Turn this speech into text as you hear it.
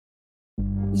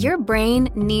Your brain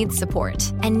needs support,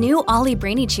 and new Ollie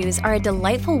Brainy Chews are a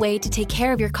delightful way to take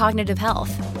care of your cognitive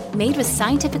health. Made with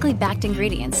scientifically backed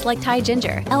ingredients like Thai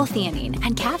ginger, L-theanine,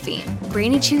 and caffeine,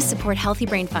 Brainy Chews support healthy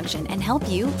brain function and help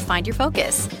you find your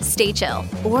focus, stay chill,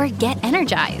 or get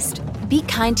energized. Be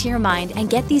kind to your mind and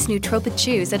get these nootropic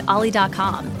chews at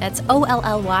ollie.com. That's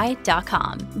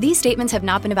OLLY.com. These statements have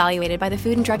not been evaluated by the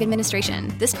Food and Drug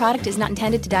Administration. This product is not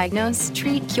intended to diagnose,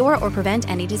 treat, cure, or prevent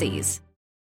any disease.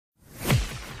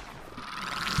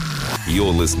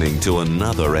 You're listening to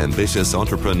another Ambitious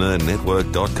Entrepreneur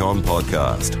Network.com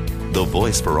podcast, the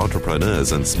voice for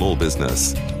entrepreneurs and small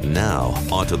business. Now,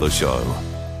 onto the show.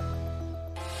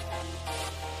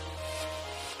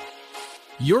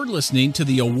 You're listening to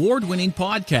the award-winning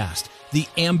podcast, The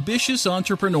Ambitious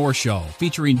Entrepreneur Show,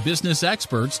 featuring business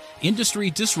experts, industry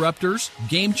disruptors,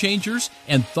 game changers,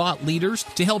 and thought leaders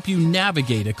to help you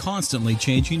navigate a constantly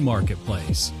changing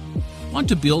marketplace. Want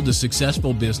to build a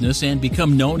successful business and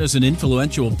become known as an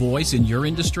influential voice in your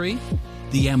industry?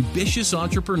 The Ambitious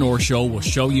Entrepreneur Show will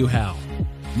show you how.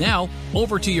 Now,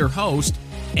 over to your host,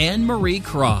 Anne-Marie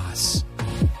Cross.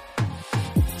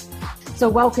 So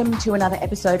welcome to another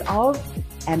episode of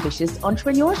Ambitious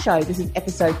Entrepreneur Show. This is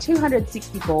episode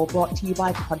 264, brought to you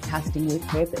by Podcasting with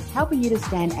Purpose, helping you to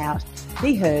stand out,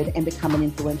 be heard, and become an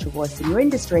influential voice in your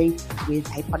industry with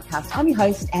a podcast. I'm your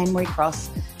host, Anne-Marie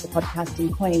Cross, the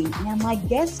podcasting queen. Now, my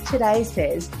guest today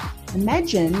says,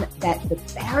 imagine that the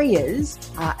barriers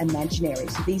are imaginary.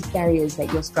 So these barriers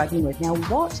that you're struggling with. Now,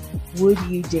 what would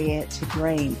you dare to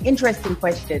dream? Interesting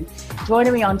question.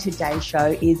 Joining me on today's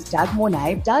show is Doug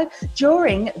Mornay. Doug,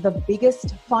 during the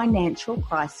biggest financial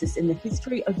crisis in the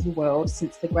history of the world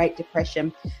since the Great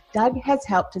Depression, Doug has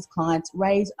helped his clients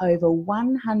raise over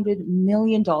 $100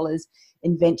 million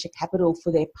in venture capital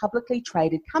for their publicly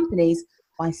traded companies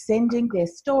by sending their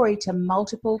story to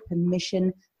multiple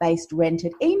permission-based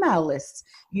rented email lists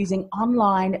using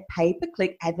online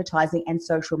pay-per-click advertising and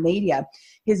social media.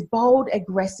 His bold,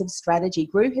 aggressive strategy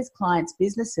grew his clients'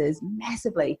 businesses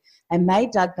massively and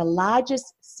made Doug the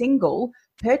largest single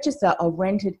purchaser of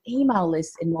rented email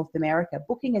lists in North America,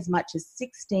 booking as much as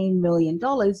 $16 million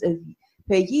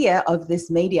per year of this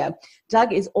media.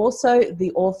 Doug is also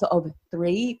the author of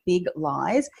 3 Big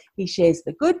Lies. He shares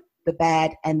the good, the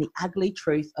bad, and the ugly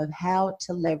truth of how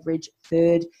to leverage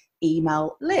third-party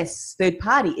email lists.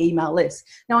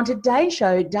 Now, on today's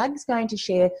show, Doug's going to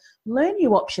share learn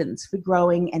new options for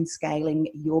growing and scaling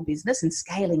your business and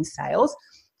scaling sales.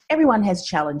 Everyone has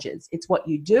challenges. It's what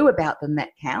you do about them that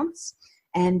counts.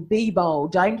 And be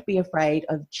bold. Don't be afraid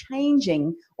of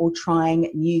changing or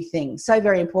trying new things. So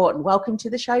very important. Welcome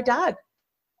to the show, Doug.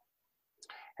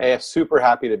 Hey, super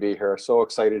happy to be here. So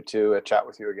excited to chat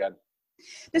with you again.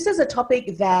 This is a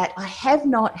topic that I have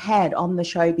not had on the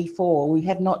show before. We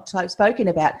have not spoken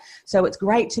about. So it's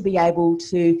great to be able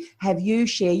to have you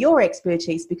share your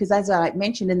expertise because, as I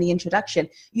mentioned in the introduction,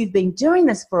 you've been doing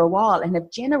this for a while and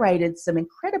have generated some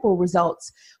incredible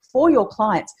results for your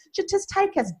clients. Just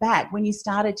take us back when you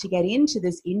started to get into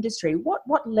this industry. What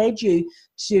led you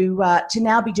to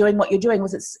now be doing what you're doing?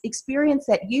 Was it experience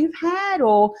that you've had,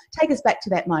 or take us back to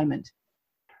that moment?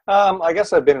 I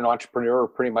guess I've been an entrepreneur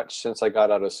pretty much since I got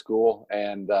out of school,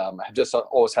 and I've just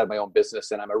always had my own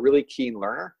business, and I'm a really keen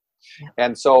learner. Yeah.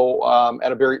 And so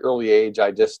at a very early age,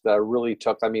 I just really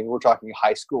took, we're talking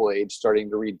high school age, starting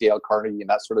to read Dale Carnegie and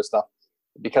that sort of stuff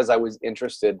because I was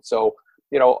interested. So,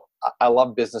 I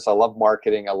love business. I love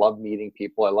marketing. I love meeting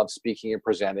people. I love speaking and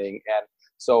presenting. And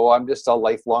so I'm just a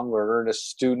lifelong learner and a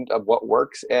student of what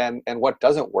works and what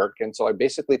doesn't work. And so I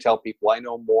basically tell people I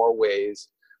know more ways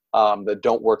that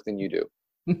don't work than you do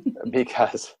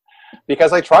because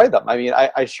I tried them.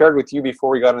 I shared with you before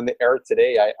we got on the air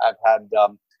today, I've had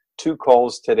 2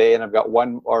 calls today, and I've got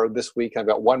one this week, and I've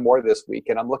got one more this week,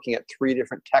 and I'm looking at 3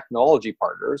 different technology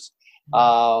partners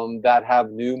that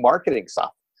have new marketing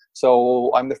stuff.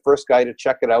 So I'm the first guy to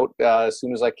check it out as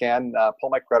soon as I can, pull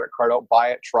my credit card out,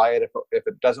 buy it, try it. If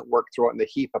it doesn't work, throw it in the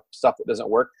heap of stuff that doesn't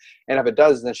work. And if it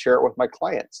does, then share it with my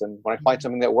clients. And when I find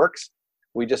something that works,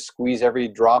 we just squeeze every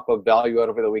drop of value out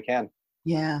of it that we can.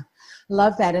 Yeah,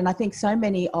 love that. And I think so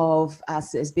many of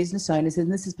us as business owners, and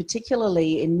this is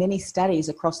particularly in many studies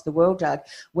across the world, Doug,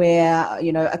 where,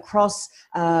 across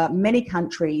many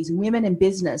countries, women in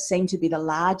business seem to be the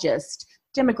largest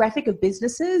demographic of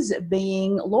businesses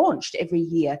being launched every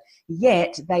year,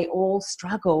 yet they all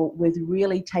struggle with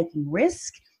really taking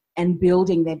risk and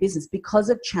building their business because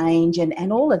of change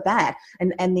and all of that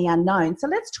and the unknown. So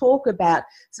let's talk about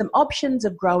some options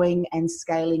of growing and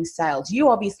scaling sales. You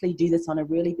obviously do this on a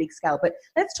really big scale, but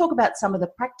let's talk about some of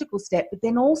the practical steps, but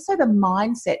then also the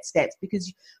mindset steps,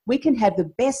 because we can have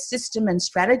the best system and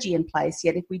strategy in place,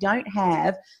 yet if we don't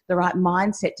have the right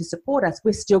mindset to support us,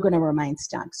 we're still going to remain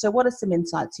stuck. So what are some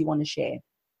insights you want to share?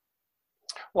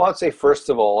 Well, I'd say, first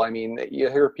of all, I mean, you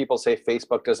hear people say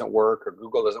Facebook doesn't work or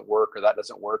Google doesn't work or that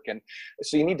doesn't work. And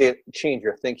so you need to change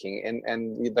your thinking.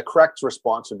 And the correct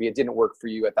response would be it didn't work for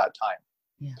you at that time.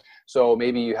 Yeah. So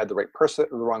maybe you had the right person,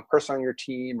 or the wrong person on your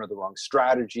team, or the wrong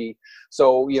strategy.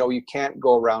 So, you can't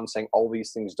go around saying all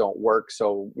these things don't work.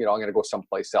 So, I'm going to go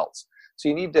someplace else. So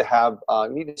you need to have,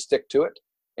 stick to it,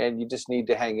 and you just need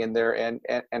to hang in there and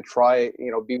try,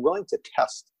 be willing to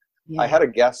test. Yeah. I had a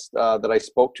guest that I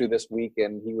spoke to this week,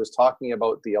 and he was talking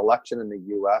about the election in the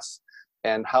US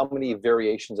and how many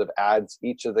variations of ads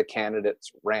each of the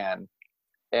candidates ran.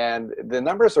 And the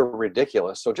numbers are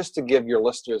ridiculous. So just to give your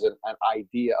listeners an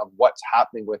idea of what's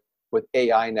happening with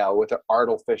AI now, with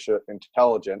artificial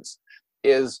intelligence,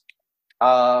 is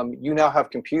you now have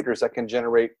computers that can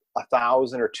generate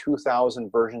 1,000 or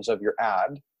 2,000 versions of your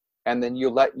ad, and then you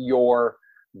let your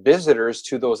visitors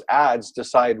to those ads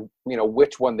decide,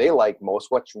 which one they like most,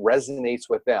 what resonates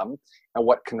with them, and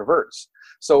what converts.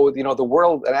 So, the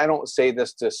world, and I don't say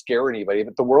this to scare anybody,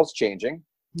 but the world's changing.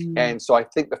 Mm. And so I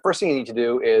think the first thing you need to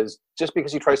do is, just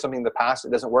because you try something in the past,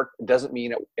 it doesn't work, it doesn't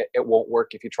mean it won't work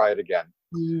if you try it again.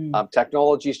 Mm.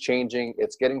 Technology is changing.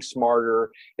 It's getting smarter.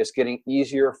 It's getting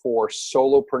easier for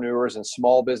solopreneurs and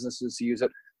small businesses to use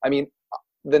it. I mean,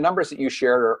 the numbers that you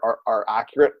shared are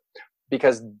accurate,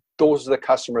 because those are the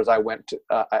customers I went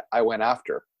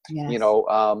after. Yes.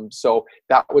 So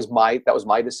that was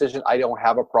my decision. I don't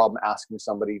have a problem asking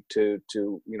somebody to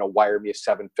wire me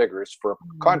 7 figures for a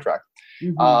contract.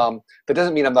 Mm-hmm. That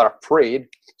doesn't mean I'm not afraid.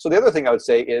 So the other thing I would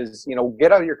say is,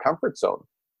 get out of your comfort zone.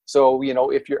 So,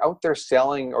 if you're out there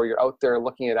selling, or you're out there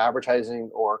looking at advertising,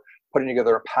 or putting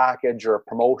together a package or a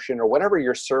promotion, or whatever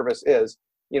your service is,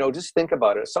 just think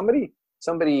about it. Somebody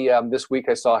this week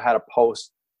I saw had a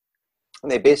post,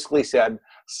 and they basically said,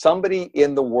 somebody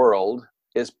in the world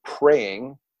is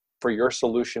praying for your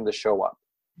solution to show up.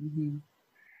 Mm-hmm.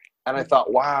 And I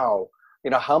thought, wow,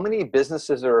 how many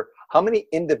how many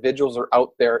individuals are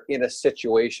out there in a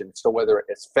situation? So whether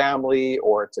it's family,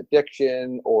 or it's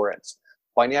addiction, or it's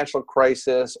financial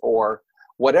crisis, or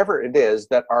whatever it is,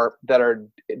 that are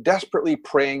desperately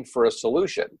praying for a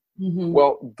solution. Mm-hmm.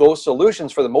 Well, those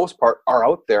solutions for the most part are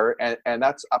out there, and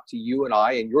that's up to you and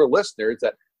I and your listeners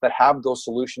that have those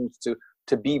solutions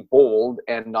to be bold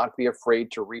and not be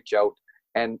afraid to reach out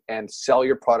and sell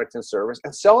your product and service,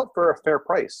 and sell it for a fair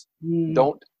price. Mm.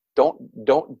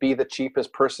 Don't be the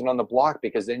cheapest person on the block,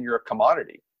 because then you're a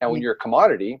commodity. And when you're a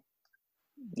commodity,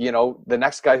 the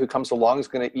next guy who comes along is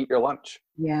going to eat your lunch.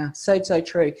 Yeah, so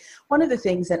true. One of the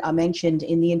things that I mentioned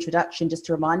in the introduction, just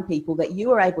to remind people, that you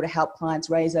were able to help clients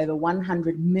raise over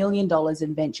 $100 million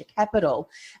in venture capital.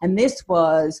 And this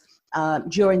was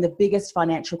during the biggest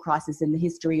financial crisis in the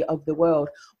history of the world.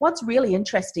 What's really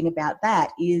interesting about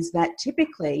that is that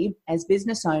typically, as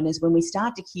business owners, when we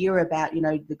start to hear about,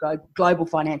 the global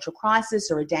financial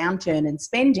crisis or a downturn in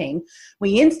spending,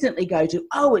 we instantly go to,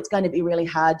 it's going to be really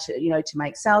hard to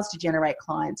make sales, to generate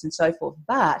clients and so forth.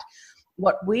 But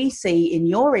what we see in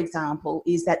your example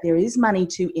is that there is money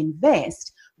to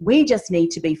invest. We just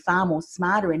need to be far more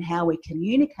smarter in how we're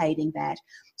communicating that.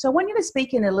 So I want you to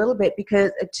speak in a little bit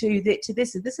because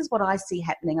this is what I see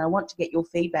happening. I want to get your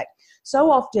feedback. So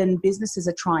often businesses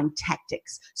are trying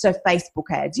tactics. So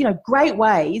Facebook ads, great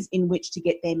ways in which to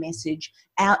get their message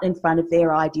out in front of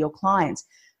their ideal clients.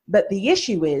 But the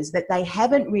issue is that they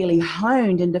haven't really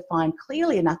honed and defined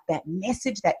clearly enough that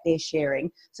message that they're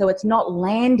sharing, so it's not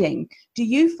landing. Do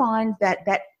you find that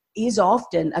is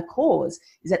often a cause,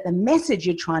 is that the message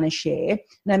you're trying to share,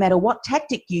 no matter what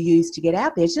tactic you use to get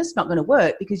out there, it's just not going to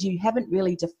work because you haven't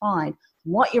really defined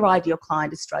what your ideal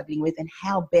client is struggling with and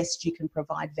how best you can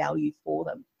provide value for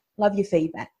them? Love your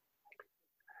feedback.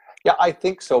 Yeah, I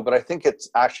think so, but I think it's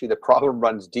actually the problem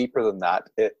runs deeper than that.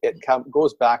 It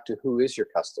goes back to who is your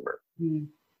customer. Mm.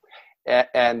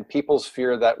 And people's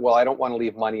fear that, well, I don't want to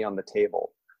leave money on the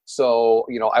table. So,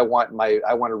 I want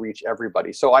to reach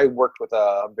everybody. So I worked with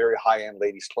a very high-end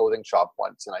ladies clothing shop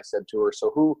once, and I said to her,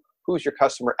 so who's your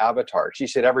customer avatar? She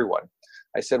said, everyone.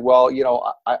 I said, well,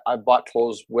 I bought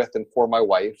clothes with and for my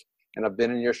wife, and I've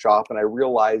been in your shop, and I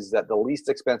realized that the least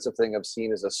expensive thing I've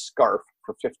seen is a scarf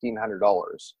for $1,500.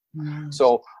 Mm.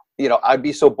 So, I'd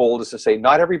be so bold as to say,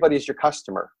 not everybody's your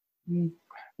customer. Mm.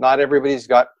 Not everybody's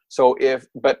got So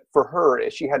but for her,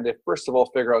 she had to first of all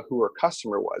figure out who her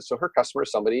customer was. So her customer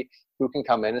is somebody who can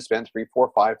come in and spend $3,000,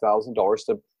 $4,000, $5,000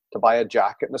 to buy a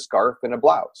jacket and a scarf and a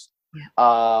blouse.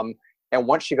 Yeah. And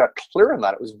once she got clear on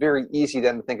that, it was very easy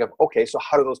then to think of, okay, so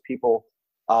how do those people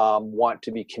want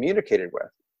to be communicated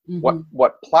with? Mm-hmm.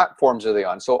 What platforms are they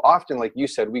on? So often, like you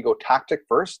said, we go tactic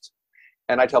first.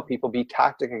 And I tell people, be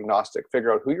tactic agnostic.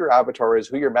 Figure out who your avatar is,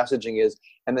 who your messaging is,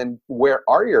 and then where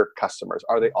are your customers?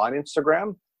 Are they on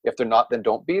Instagram? If they're not, then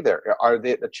don't be there. Are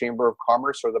they at the Chamber of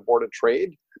Commerce or the Board of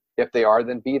Trade? If they are,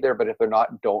 then be there. But if they're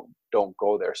not, don't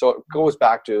go there. So it goes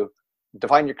back to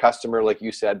define your customer, like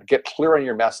you said, get clear on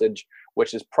your message,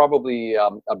 which is probably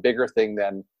a bigger thing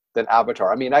than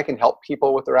avatar. I mean, I can help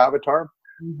people with their avatar,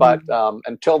 mm-hmm. but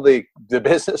until the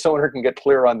business owner can get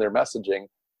clear on their messaging,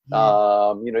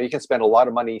 you can spend a lot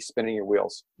of money spinning your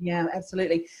wheels. Yeah,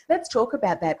 absolutely. Let's talk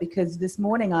about that, because this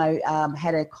morning I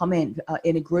had a comment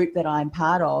in a group that I'm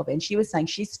part of, and she was saying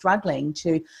she's struggling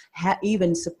to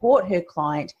even support her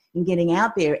client in getting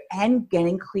out there and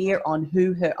getting clear on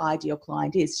who her ideal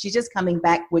client is. She's just coming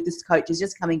back with this coach is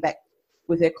just coming back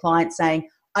with her client saying,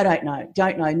 I don't know,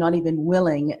 not even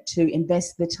willing to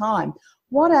invest the time.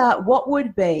 What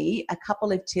would be a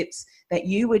couple of tips that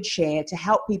you would share to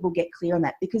help people get clear on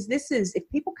that? Because if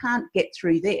people can't get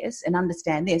through this and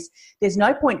understand this, there's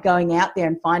no point going out there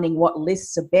and finding what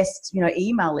lists are best,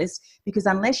 email lists, because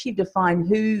unless you define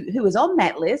who is on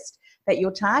that list that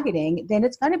you're targeting, then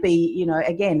it's going to be,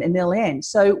 again, a nil end.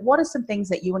 So what are some things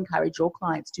that you encourage your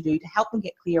clients to do to help them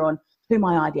get clear on who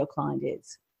my ideal client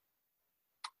is?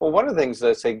 Well, one of the things that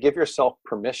I say, give yourself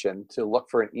permission to look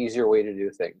for an easier way to do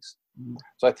things. Mm.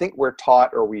 So I think we're taught,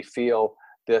 or we feel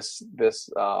this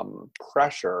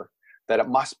pressure that it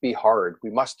must be hard.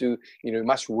 We must do, we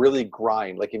must really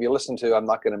grind. Like if you listen to, I'm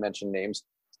not going to mention names,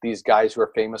 these guys who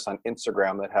are famous on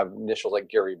Instagram that have initials like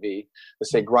Gary Vee, that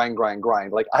say grind, grind,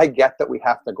 grind. Like I get that we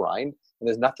have to grind, and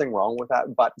there's nothing wrong with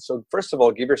that. But so first of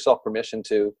all, give yourself permission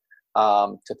to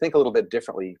think a little bit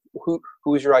differently.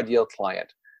 Who's your ideal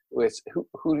client?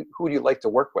 Who do you like to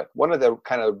work with? One of the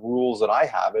kind of rules that I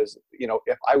have is,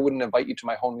 if I wouldn't invite you to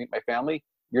my home to meet my family,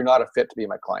 you're not a fit to be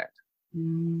my client.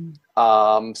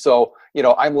 Mm. So,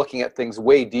 I'm looking at things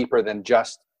way deeper than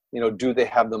just, do they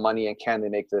have the money and can they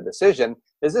make the decision?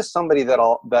 Is this somebody that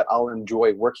I'll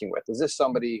enjoy working with? Is this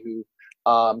somebody who,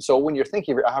 so when you're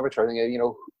thinking of your avatar,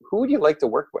 who would you like to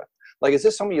work with? Like, is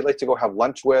this somebody you'd like to go have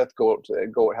lunch with, go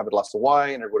have a glass of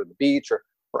wine, or go to the beach, or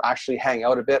actually hang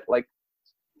out a bit? Like,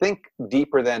 think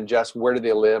deeper than just where do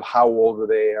they live, how old are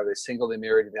they single, are they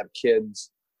married, do they have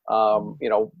kids,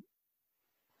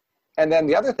 And then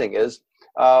the other thing is,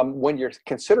 when you're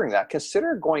considering that,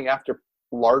 consider going after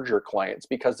larger clients,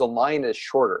 because the line is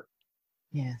shorter.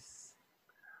 Yes.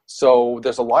 So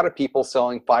there's a lot of people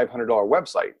selling $500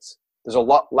 websites. There's a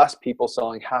lot less people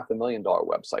selling $500,000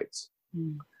 websites.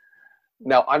 Mm.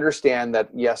 Now, understand that,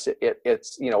 yes,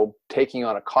 it's, taking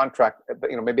on a contract,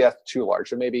 maybe that's too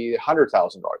large, or maybe $100,000,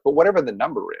 but whatever the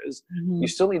number is, mm-hmm. you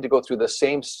still need to go through the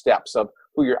same steps of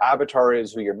who your avatar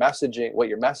is, what your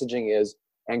messaging is,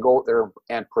 and go out there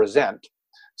and present.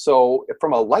 So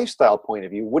from a lifestyle point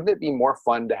of view, wouldn't it be more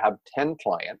fun to have 10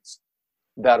 clients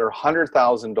that are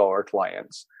 $100,000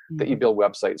 clients mm-hmm. that you build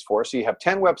websites for? So you have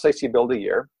 10 websites you build a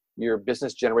year, your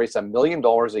business generates $1 million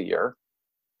a year,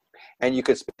 and you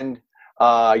could spend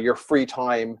your free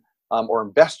time or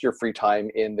invest your free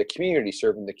time in the community,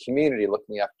 serving the community,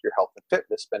 looking after your health and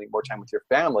fitness, spending more time with your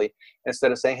family,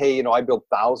 instead of saying, hey, I build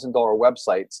 $1,000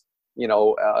 websites,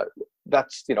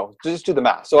 that's, just do the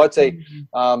math. So I'd say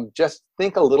just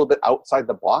think a little bit outside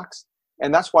the box.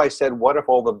 And that's why I said, what if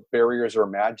all the barriers are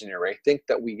imaginary? I think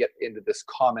that we get into this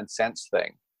common sense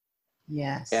thing.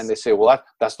 Yes. And they say, well,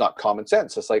 that's not common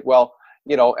sense. It's like, well,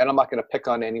 and I'm not going to pick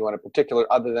on anyone in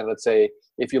particular, other than, let's say,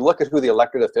 if you look at who the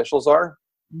elected officials are,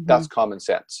 mm-hmm. that's common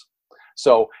sense.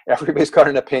 So everybody's got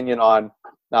an opinion on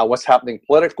what's happening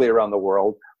politically around the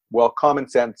world. Well, common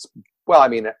sense, a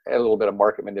little bit of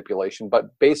market manipulation, but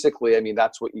basically,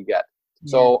 that's what you get.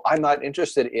 Yeah. So I'm not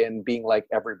interested in being like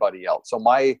everybody else. So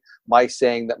my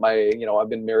saying that I've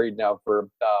been married now for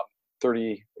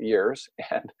 30 years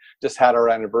and just had our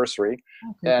anniversary.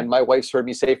 Okay. And my wife's heard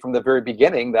me say from the very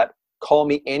beginning that call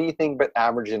me anything but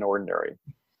average and ordinary.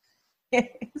 Yes.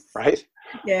 Right?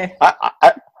 Yeah.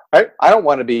 I don't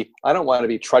want to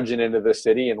be trudging into the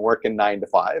city and working 9 to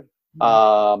 5.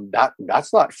 Mm-hmm.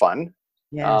 That's not fun.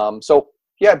 Yeah.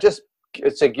 Just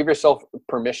say give yourself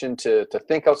permission to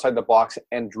think outside the box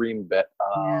and dream a bit.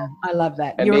 I love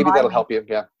that. And maybe that'll help you.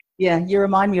 Yeah. Yeah, you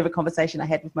remind me of a conversation I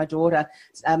had with my daughter,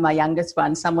 my youngest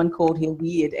one. Someone called her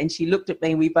weird, and she looked at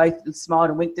me, and we both smiled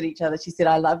and winked at each other. She said,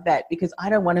 I love that because I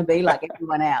don't want to be like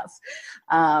everyone else.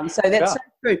 So that's so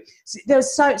true. So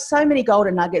there's so many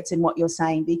golden nuggets in what you're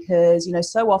saying because, you know,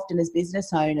 so often as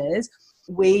business owners,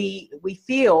 we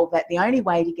feel that the only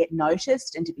way to get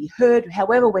noticed and to be heard,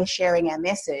 however we're sharing our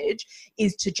message,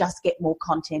 is to just get more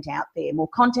content out there. More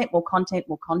content, more content,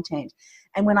 more content.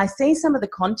 And when I see some of the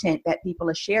content that people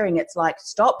are sharing, it's like,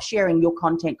 stop sharing your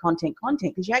content,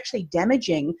 because you're actually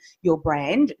damaging your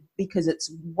brand because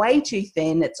it's way too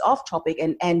thin, it's off topic,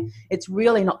 and it's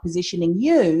really not positioning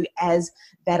you as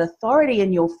that authority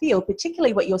in your field,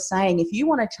 particularly what you're saying. If you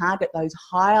want to target those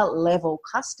higher level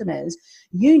customers,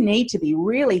 you need to be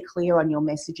really clear on your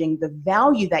messaging, the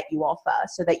value that you offer,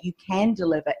 so that you can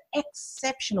deliver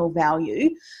exceptional value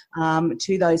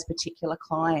to those particular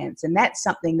clients. And that's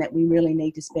something that we really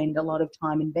need to spend a lot of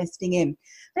time investing in.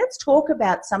 Let's talk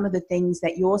about some of the things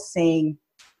that you're seeing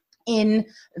in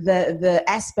the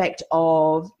aspect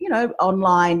of, you know,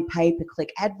 online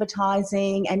pay-per-click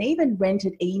advertising and even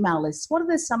rented email lists. What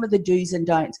are some of the do's and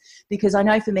don'ts? Because I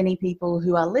know for many people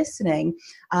who are listening,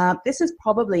 this is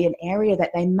probably an area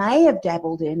that they may have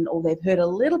dabbled in or they've heard a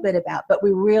little bit about, but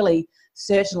we're really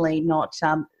certainly not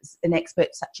an expert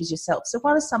such as yourself. So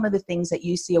what are some of the things that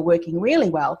you see are working really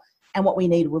well and what we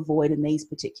need to avoid in these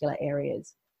particular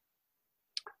areas?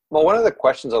 Well, one of the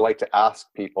questions I like to ask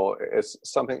people is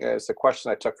a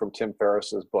question I took from Tim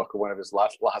Ferriss's book, or one of his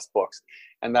last books,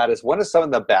 and that is, what is some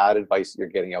of the bad advice you're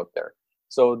getting out there?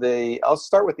 So I'll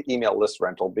start with the email list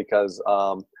rental because,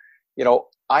 you know,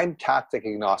 I'm tactic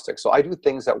agnostic, so I do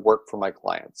things that work for my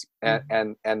clients,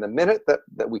 and the minute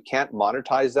that we can't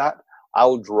monetize that,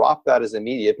 I'll drop that as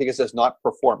immediate because it's not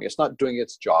performing, it's not doing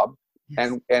its job,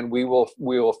 yes. and we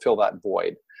will fill that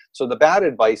void. So the bad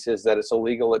advice is that it's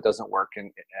illegal, it doesn't work, and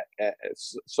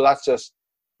so that's just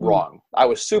wrong. I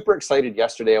was super excited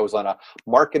yesterday. I was on a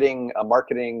marketing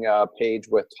page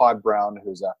with Todd Brown,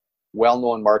 who's a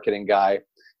well-known marketing guy,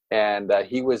 and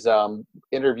he was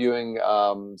interviewing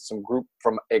some group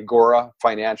from Agora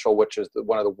Financial, which is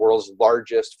one of the world's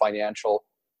largest financial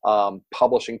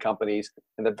publishing companies.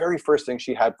 And the very first thing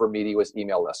she had for media was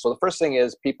email lists. So the first thing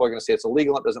is, people are going to say it's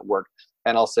illegal, it doesn't work,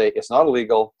 and I'll say it's not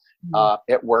illegal.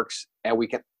 It works, and we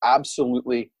can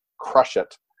absolutely crush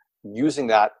it using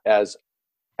that as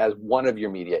one of your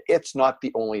media. It's not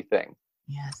the only thing.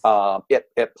 Yes.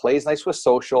 It plays nice with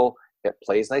social. It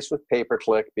plays nice with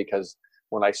pay-per-click, because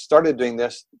when I started doing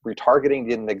this, retargeting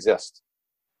didn't exist.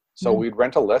 So we'd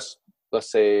rent a list.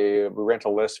 Let's say we rent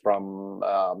a list from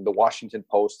the Washington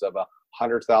Post of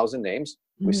 100,000 names.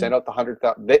 We send out the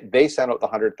 100,000. They send out the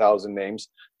 100,000 names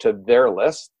to their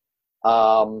list.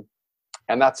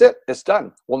 And that's it. It's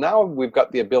done. Well, now we've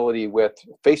got the ability with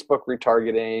Facebook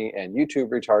retargeting and YouTube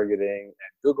retargeting and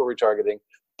Google retargeting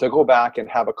to go back and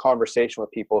have a conversation with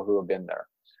people who have been there.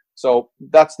 So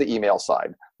that's the email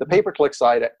side. The pay-per-click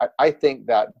side, I think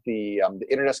that the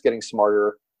internet's getting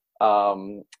smarter.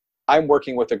 I'm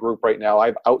working with a group right now.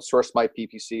 I've outsourced my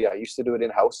PPC. I used to do it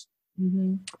in-house.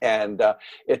 And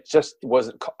it just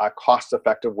wasn't a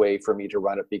cost-effective way for me to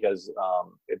run it because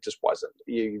it just wasn't.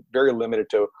 You're very limited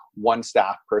to one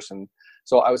staff person.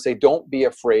 So I would say, don't be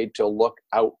afraid to look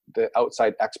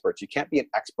outside experts. You can't be an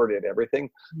expert at everything.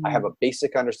 I have a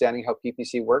basic understanding how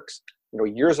PPC works. You know,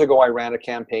 years ago I ran a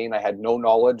campaign. I had no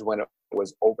knowledge when it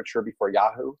was Overture before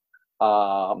Yahoo.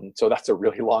 So that's a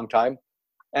really long time.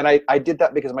 And I did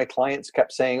that because my clients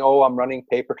kept saying, oh, I'm running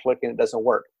pay-per-click and it doesn't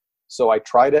work. So I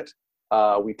tried it.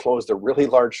 We closed a really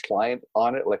large client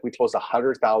on it. Like, we closed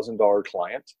 $100,000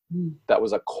 client. That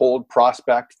was a cold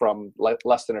prospect from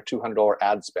less than a $200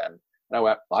 ad spend. And I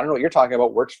went, I don't know what you're talking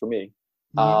about. Works for me.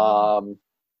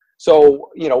 So,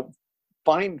 you know,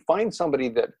 find somebody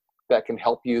that can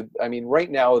help you. I mean,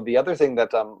 right now, the other thing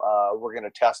that we're going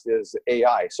to test is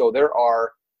AI. So there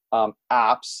are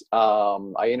apps.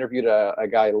 I interviewed a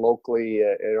guy locally,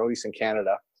 at least in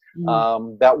Canada,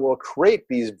 that will create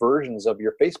these versions of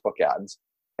your Facebook ads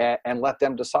and let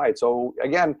them decide. So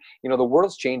again, you know, the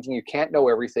world's changing. You can't know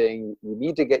everything. You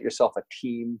need to get yourself a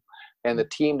team, and the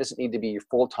team doesn't need to be your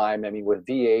full-time. I mean, with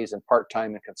VAs and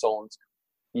part-time and consultants,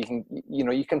 you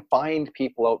can find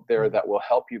people out there that will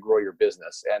help you grow your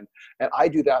business. And I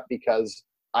do that because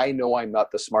I know I'm not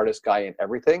the smartest guy in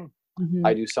everything.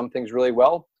 I do some things really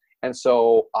well. And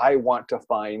so I want to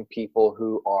find people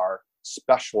who are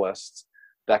specialists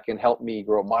that can help me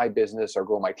grow my business or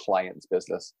grow my client's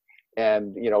business.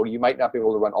 And, you know, you might not be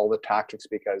able to run all the tactics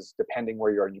because depending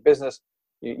where you are in your business,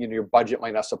 your budget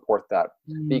might not support that.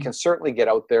 But you can certainly get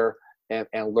out there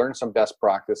and learn some best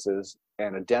practices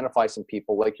and identify some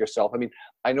people like yourself. I mean,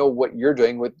 I know what you're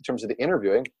doing with in terms of the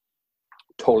interviewing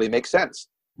totally makes sense.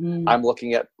 I'm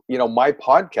looking at, my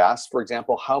podcast, for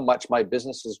example, how much my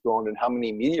business has grown and how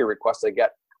many media requests I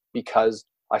get because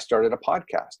I started a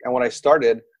podcast. And when I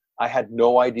started, I had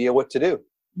no idea what to do.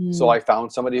 So I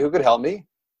found somebody who could help me,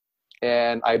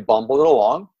 and I bumbled it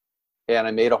along, and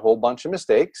I made a whole bunch of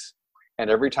mistakes. And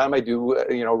every time I do,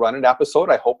 run an episode,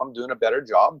 I hope I'm doing a better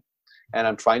job. And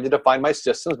I'm trying to define my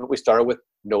systems, but we started with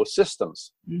no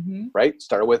systems, right?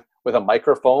 Started with a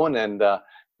microphone and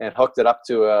hooked it up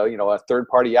to a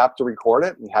third-party app to record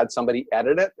it, and had somebody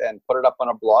edit it and put it up on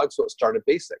a blog. So it started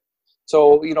basic.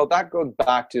 So, that goes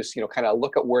back to, kind of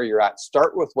look at where you're at.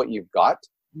 Start with what you've got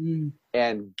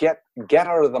and get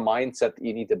out of the mindset that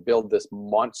you need to build this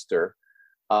monster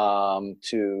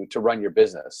to run your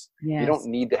business. Yes. You don't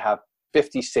need to have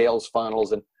 50 sales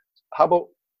funnels. And how about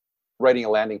writing a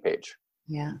landing page?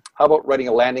 Yeah. How about writing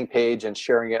a landing page and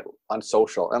sharing it on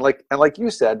social? And like you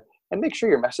said, and make sure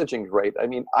your messaging is right. I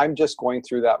mean, I'm just going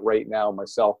through that right now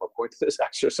myself. I'm going through this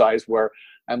exercise where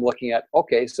I'm looking at,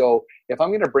 okay, so if I'm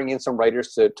going to bring in some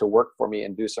writers to work for me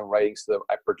and do some writing so that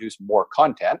I produce more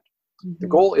content, the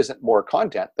goal isn't more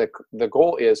content. The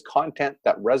goal is content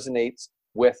that resonates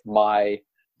with my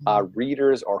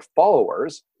readers or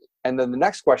followers. And then the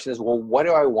next question is, well, what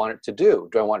do I want it to do?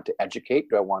 Do I want it to educate?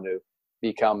 Do I want to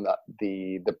become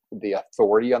the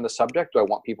authority on the subject? Do I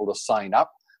want people to sign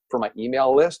up for my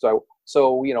email list?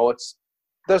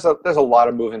 There's a lot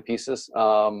of moving pieces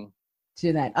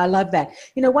to that. I love that.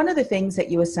 One of the things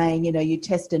that you were saying, you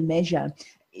test and measure.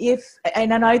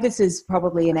 And I know this is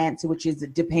probably an answer which is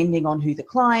depending on who the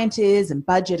client is and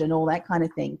budget and all that kind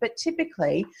of thing, but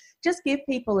typically just give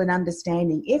people an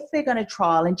understanding if they're going to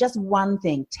trial in just one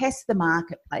thing, test the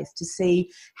marketplace to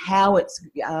see how it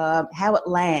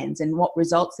lands and what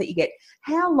results that you get.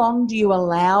 How long do you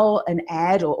allow an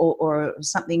ad or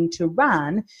something to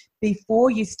run before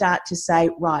you start to say,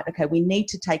 right, okay, we need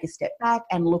to take a step back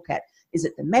and look at, is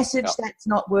it the message that's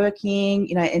not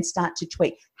working, and start to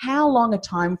tweak? How long a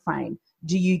time frame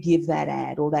do you give that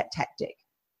ad or that tactic?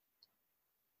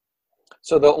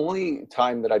 So the only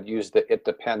time that I'd use the it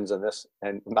depends on this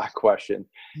and that question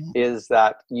is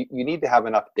that you need to have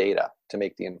enough data to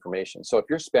make the information. So if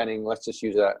you're spending, let's just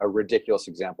use a ridiculous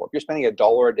example. If you're spending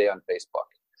 $1 a day on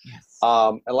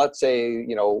Facebook, and let's say,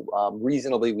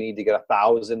 reasonably we need to get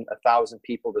 1,000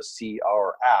 people to see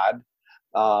our ad,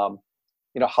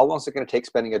 how long is it going to take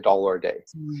spending $1 a day?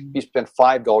 If you spend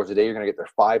 $5 a day, you're going to get there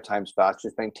 5 times faster.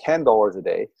 You're spending $10 a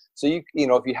day. So if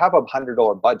you have a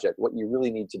 $100 budget, what you really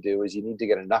need to do is you need to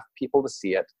get enough people to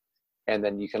see it, and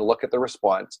then you can look at the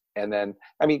response. And then,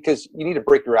 because you need to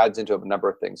break your ads into a number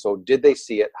of things. So did they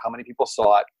see it? How many people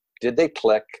saw it? Did they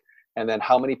click? And then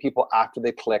how many people after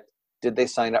they clicked, did they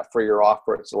sign up for your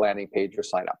offer? It's a landing page or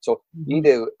sign up. So you need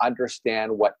to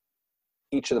understand what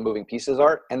each of the moving pieces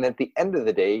are. And then at the end of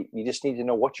the day, you just need to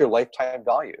know what's your lifetime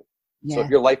value. Yeah. So if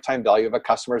your lifetime value of a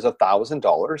customer is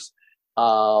 $1,000,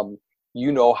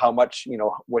 how much,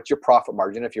 what's your profit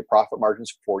margin. If your profit margin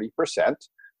is 40%,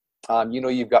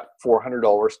 you've got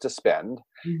 $400 to spend.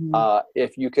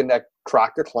 If you can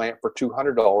attract a client for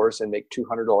 $200 and make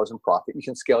 $200 in profit, you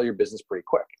can scale your business pretty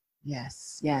quick.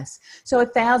 Yes. So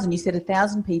 1,000, you said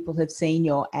 1,000 people have seen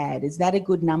your ad. Is that a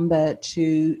good number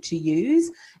to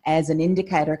use as an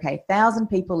indicator? Okay, 1,000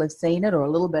 people have seen it or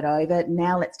a little bit over.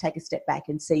 Now let's take a step back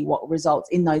and see what results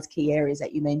in those key areas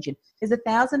that you mentioned. Is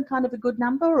 1,000 kind of a good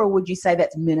number, or would you say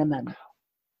that's minimum?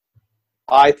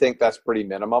 I think that's pretty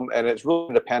minimum, and it's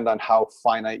really depend on how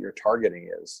finite your targeting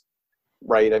is.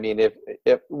 Right.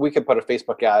 If we could put a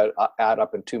Facebook ad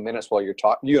up in 2 minutes while you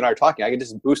and I are talking, I can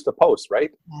just boost the post, right?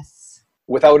 Yes.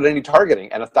 Without any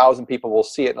targeting, and 1,000 people will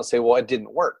see it and they'll say, well, it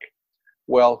didn't work.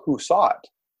 Well, who saw it?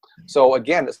 So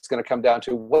again, it's going to come down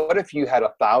to, what if you had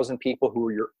 1,000 people who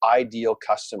were your ideal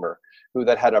customer,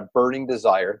 that had a burning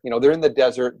desire? They're in the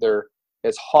desert,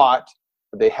 it's hot,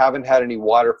 they haven't had any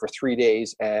water for 3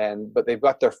 days, but they've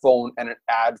got their phone and an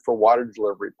ad for water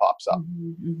delivery pops up.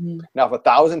 Now, if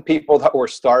 1,000 people that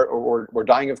were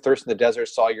dying of thirst in the desert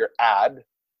saw your ad,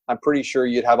 I'm pretty sure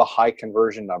you'd have a high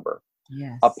conversion number.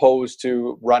 Yes. Opposed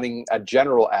to running a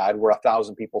general ad where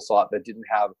 1,000 people saw it that didn't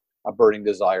have a burning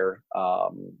desire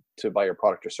to buy your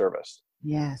product or service.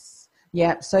 Yes.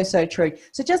 Yeah, so true.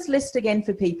 So just list again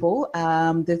for people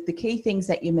the key things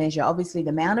that you measure. Obviously, the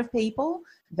amount of people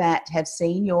that have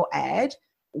seen your ad,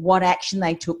 what action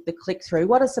they took, the click through.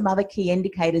 What are some other key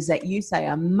indicators that you say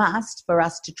are must for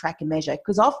us to track and measure?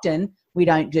 Because often we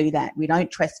don't do that. We don't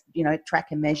track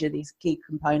and measure these key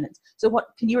components. So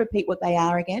can you repeat what they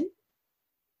are again?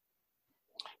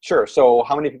 Sure. So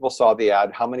how many people saw the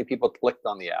ad? How many people clicked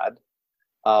on the ad?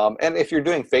 And if you're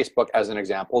doing Facebook as an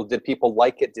example, did people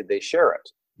like it? Did they share it?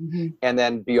 Mm-hmm. And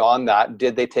then beyond that,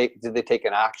 did they take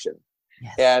an action?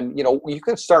 Yes. And you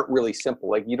can start really simple.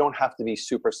 Like, you don't have to be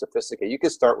super sophisticated. You can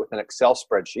start with an Excel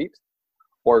spreadsheet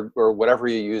or whatever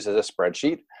you use as a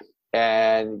spreadsheet.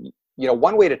 And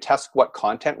one way to test what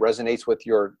content resonates with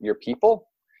your people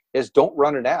is don't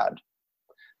run an ad.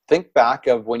 Think back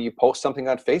of when you post something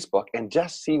on Facebook and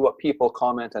just see what people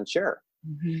comment and share.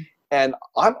 Mm-hmm. And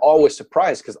I'm always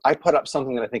surprised because I put up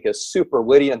something that I think is super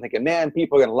witty and thinking, man,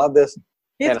 people are going to love this.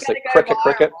 And it's like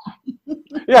cricket.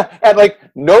 Yeah. And like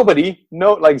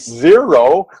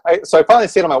zero. So I finally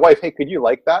say to my wife, hey, could you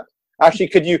like that? Actually,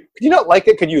 could you not like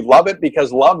it? Could you love it?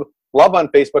 Because love on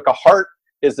Facebook, a heart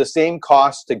is the same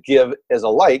cost to give as a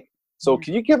like. So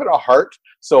can you give it a heart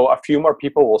so a few more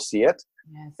people will see it?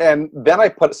 Yes. And then I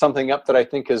put something up that I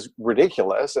think is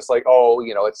ridiculous. It's like,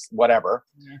 it's whatever.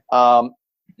 Yeah.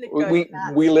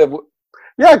 We live,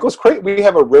 it goes crazy. We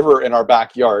have a river in our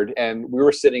backyard, and we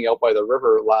were sitting out by the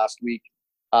river last week,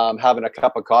 having a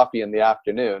cup of coffee in the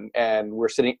afternoon, and we're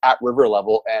sitting at river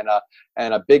level, and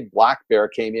a big black bear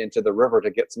came into the river to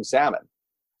get some salmon.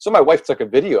 So my wife took a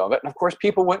video of it, and of course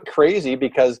people went crazy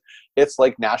because it's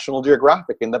like National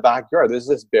Geographic in the backyard. There's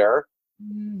this bear.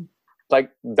 Mm. Like,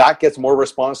 that gets more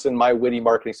response than my witty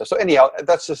marketing stuff. So anyhow,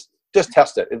 that's just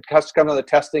test it. It has to come to the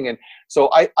testing. And so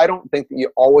I don't think that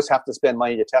you always have to spend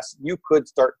money to test. You could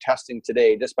start testing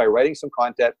today just by writing some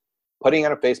content, putting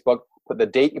it on Facebook, put the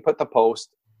date you put the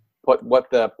post, put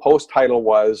what the post title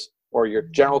was, or your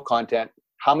general content,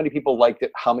 how many people liked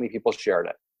it, how many people shared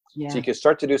it. Yeah. So you can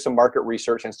start to do some market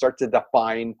research and start to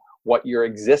define what your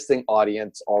existing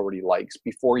audience already likes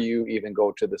before you even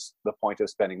go to the point of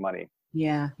spending money.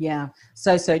 Yeah.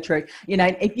 So true.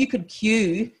 If you could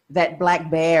cue that black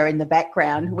bear in the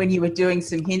background when you were doing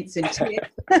some hints and tips,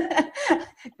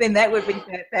 then that would be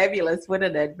fabulous,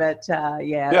 wouldn't it? But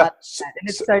yeah. And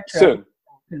it's so true. Soon. It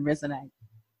can resonate.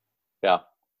 Yeah.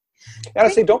 And I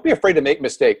say, don't be afraid to make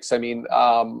mistakes. I mean,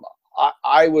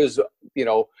 I was,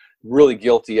 really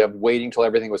guilty of waiting till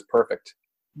everything was perfect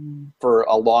for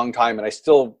a long time. And I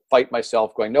still fight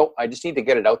myself going, no, I just need to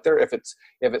get it out there. If it's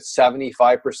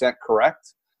 75%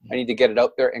 correct, I need to get it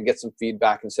out there and get some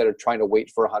feedback instead of trying to wait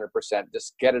for 100%.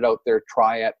 Just get it out there,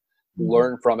 try it,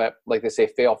 learn from it. Like they say,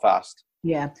 fail fast.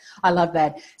 Yeah, I love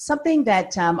that. Something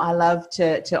that I love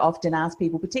to often ask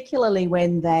people, particularly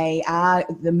when they are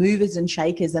the movers and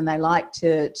shakers and they like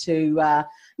to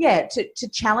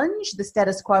challenge the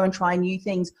status quo and try new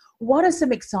things. What are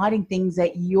some exciting things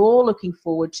that you're looking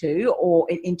forward to, or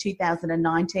in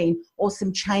 2019, or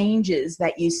some changes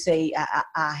that you see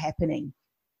are happening,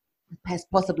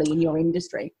 possibly in your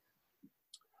industry?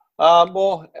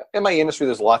 Well, in my industry,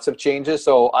 there's lots of changes.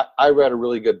 So I read a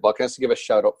really good book. I have to give a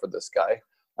shout out for this guy.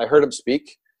 I heard him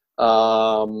speak,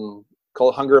 called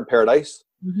Hunger in Paradise.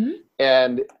 Mm-hmm.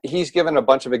 And he's given a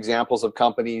bunch of examples of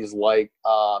companies like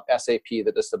SAP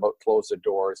that just about closed their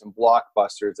doors, and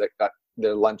Blockbusters that got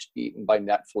their lunch eaten by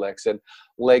Netflix, and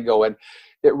Lego. And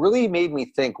it really made me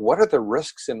think, what are the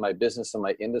risks in my business and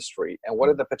my industry? And what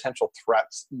are the potential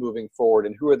threats moving forward?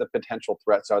 And who are the potential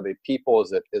threats? Are they people?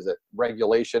 Is it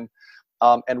regulation?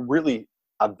 And really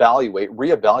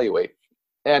reevaluate.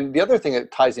 And the other thing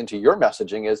that ties into your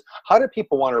messaging is, how do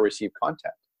people want to receive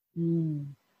content? Mm.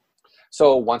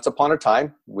 So once upon a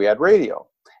time, we had radio,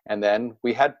 and then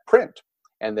we had print,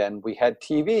 and then we had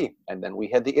TV, and then we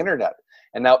had the internet.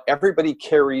 And now everybody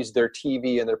carries their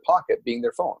TV in their pocket, being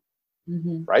their phone,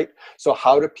 right? So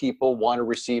how do people want to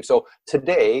receive? So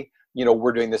today,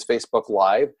 we're doing this Facebook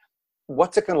Live.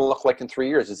 What's it going to look like in 3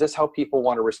 years? Is this how people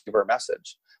want to receive our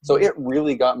message? So it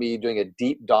really got me doing a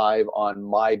deep dive on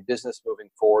my business moving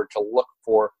forward to look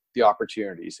for the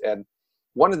opportunities. And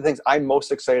one of the things I'm most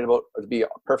excited about, to be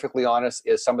perfectly honest,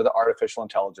 is some of the artificial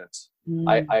intelligence.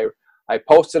 I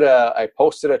posted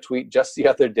a tweet just the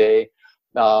other day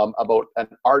about an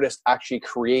artist actually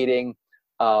creating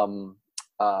an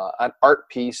art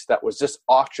piece that was just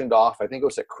auctioned off. I think it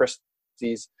was at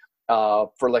Christie's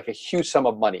for like a huge sum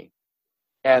of money.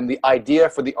 And the idea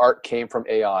for the art came from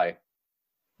AI.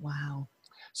 Wow.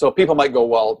 So people might go,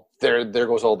 well, there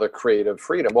goes all the creative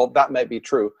freedom. Well, that might be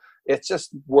true. It's just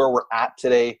where we're at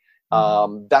today.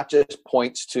 That just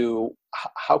points to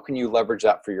how can you leverage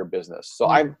that for your business. So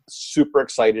I'm super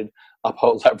excited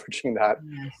about leveraging that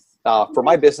for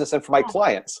my business and for my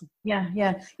clients.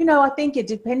 Yeah. I think it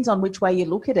depends on which way you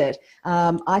look at it.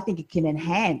 I think it can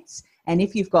enhance. And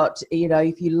if you've got,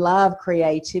 if you love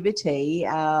creativity,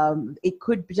 it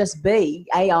could just be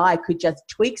AI could just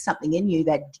tweak something in you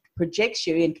that projects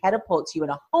you and catapults you in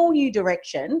a whole new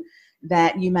direction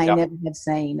that you may never have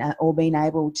seen or been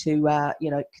able to,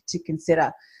 to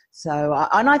consider. So,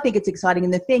 and I think it's exciting.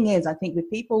 And the thing is, I think with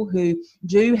people who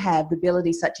do have the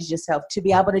ability, such as yourself, to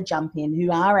be able to jump in, who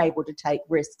are able to take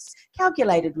risks,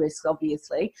 calculated risks,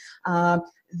 obviously,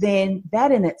 then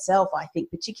that in itself, I think,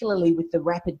 particularly with the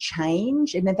rapid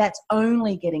change, and that's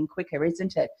only getting quicker,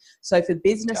 isn't it? So for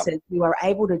businesses who are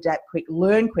able to adapt quick,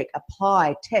 learn quick,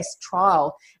 apply, test,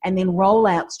 trial, and then roll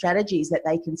out strategies that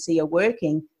they can see are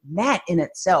working, that in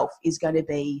itself is going to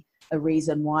be a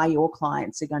reason why your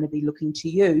clients are going to be looking to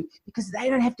you, because they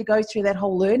don't have to go through that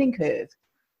whole learning curve.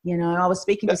 You know, I was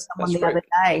speaking to someone the other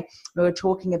day. We were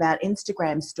talking about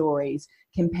Instagram stories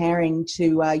comparing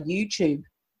to YouTube.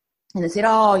 And it said,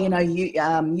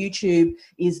 YouTube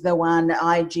is the one,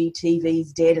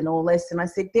 IGTV's dead and all this. And I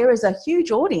said, there is a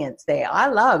huge audience there. I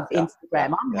love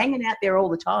Instagram. I'm hanging out there all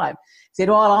the time. I said,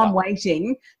 I'm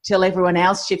waiting till everyone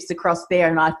else shifts across there.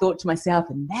 And I thought to myself,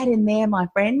 and that in there, my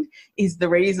friend, is the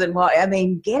reason why. I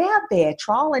mean, get out there,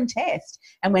 trial and test.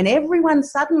 And when everyone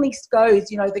suddenly goes,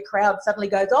 the crowd suddenly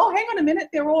goes, oh, hang on a minute,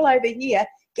 they're all over here.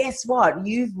 Guess what?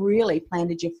 You've really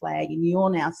planted your flag and you're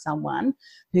now someone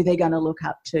who they're going to look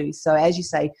up to. So as you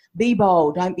say, be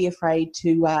bold. Don't be afraid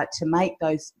to make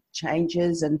those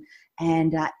changes and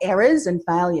errors and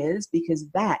failures, because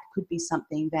that could be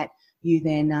something that you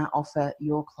then offer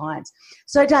your clients.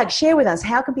 So Doug, share with us,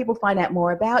 how can people find out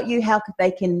more about you? How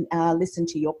they can listen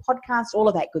to your podcast, all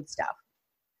of that good stuff?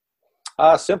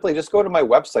 Simply just go to my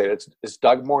website. It's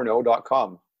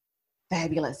DougMorneau.com.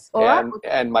 Fabulous.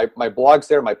 And my blog's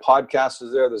there, my podcast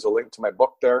is there. There's a link to my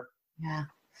book there. Yeah,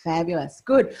 fabulous.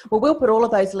 Good. Well, we'll put all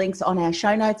of those links on our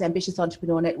show notes,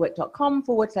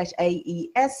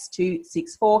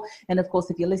 ambitiousentrepreneurnetwork.com/AES264. And of course,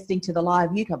 if you're listening to the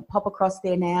live, you can pop across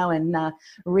there now and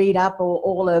read up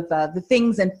all of the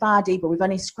things and far deeper. We've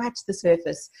only scratched the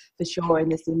surface for sure in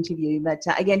this interview. But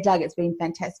again, Doug, it's been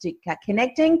fantastic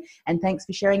connecting, and thanks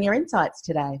for sharing your insights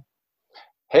today.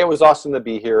 Hey, it was awesome to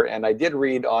be here, and I did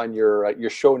read on your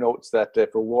show notes that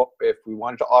if we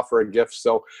wanted to offer a gift,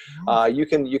 so you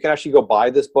can actually go buy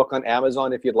this book on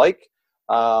Amazon if you'd like,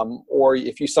 or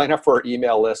if you sign up for our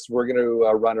email list, we're going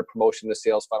to run a promotion, the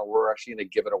sales funnel. We're actually going to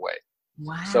give it away.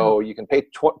 Wow! So you can pay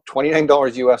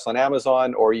 $29 US on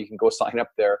Amazon, or you can go sign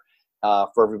up there.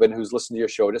 For everybody who's listened to your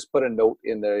show, just put a note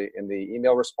in the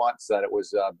email response that it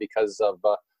was because of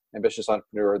Ambitious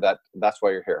Entrepreneur. That's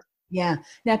why you're here. Yeah.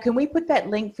 Now, can we put that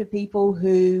link for people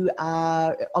who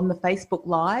are on the Facebook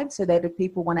Live, so that if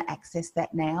people want to access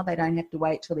that now, they don't have to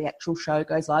wait till the actual show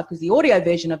goes live, because the audio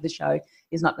version of the show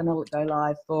is not going to go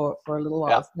live for a little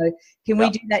while. So can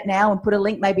we do that now and put a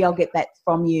link? Maybe I'll get that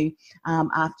from you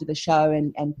after the show,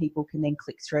 and people can then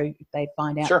click through if they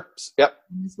find out. Sure. Yep.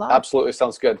 Absolutely.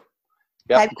 Sounds good.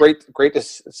 Yeah. Great to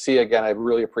see you again. I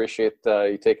really appreciate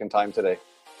you taking time today.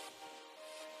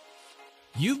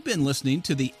 You've been listening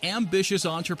to the Ambitious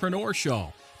Entrepreneur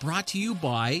Show, brought to you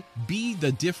by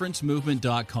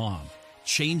BeTheDifferenceMovement.com,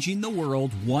 changing the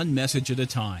world one message at a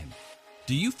time.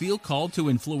 Do you feel called to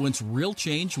influence real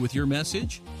change with your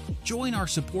message? Join our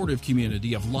supportive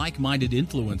community of like-minded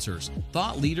influencers,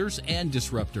 thought leaders, and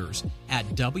disruptors at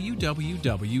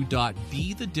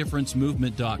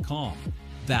www.BeTheDifferenceMovement.com.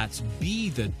 That's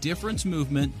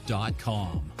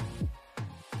BeTheDifferenceMovement.com.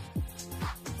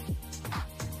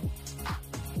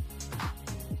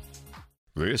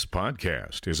 This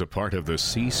podcast is a part of the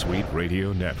C-Suite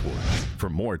Radio Network. For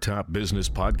more top business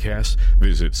podcasts,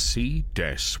 visit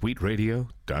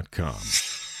c-suiteradio.com.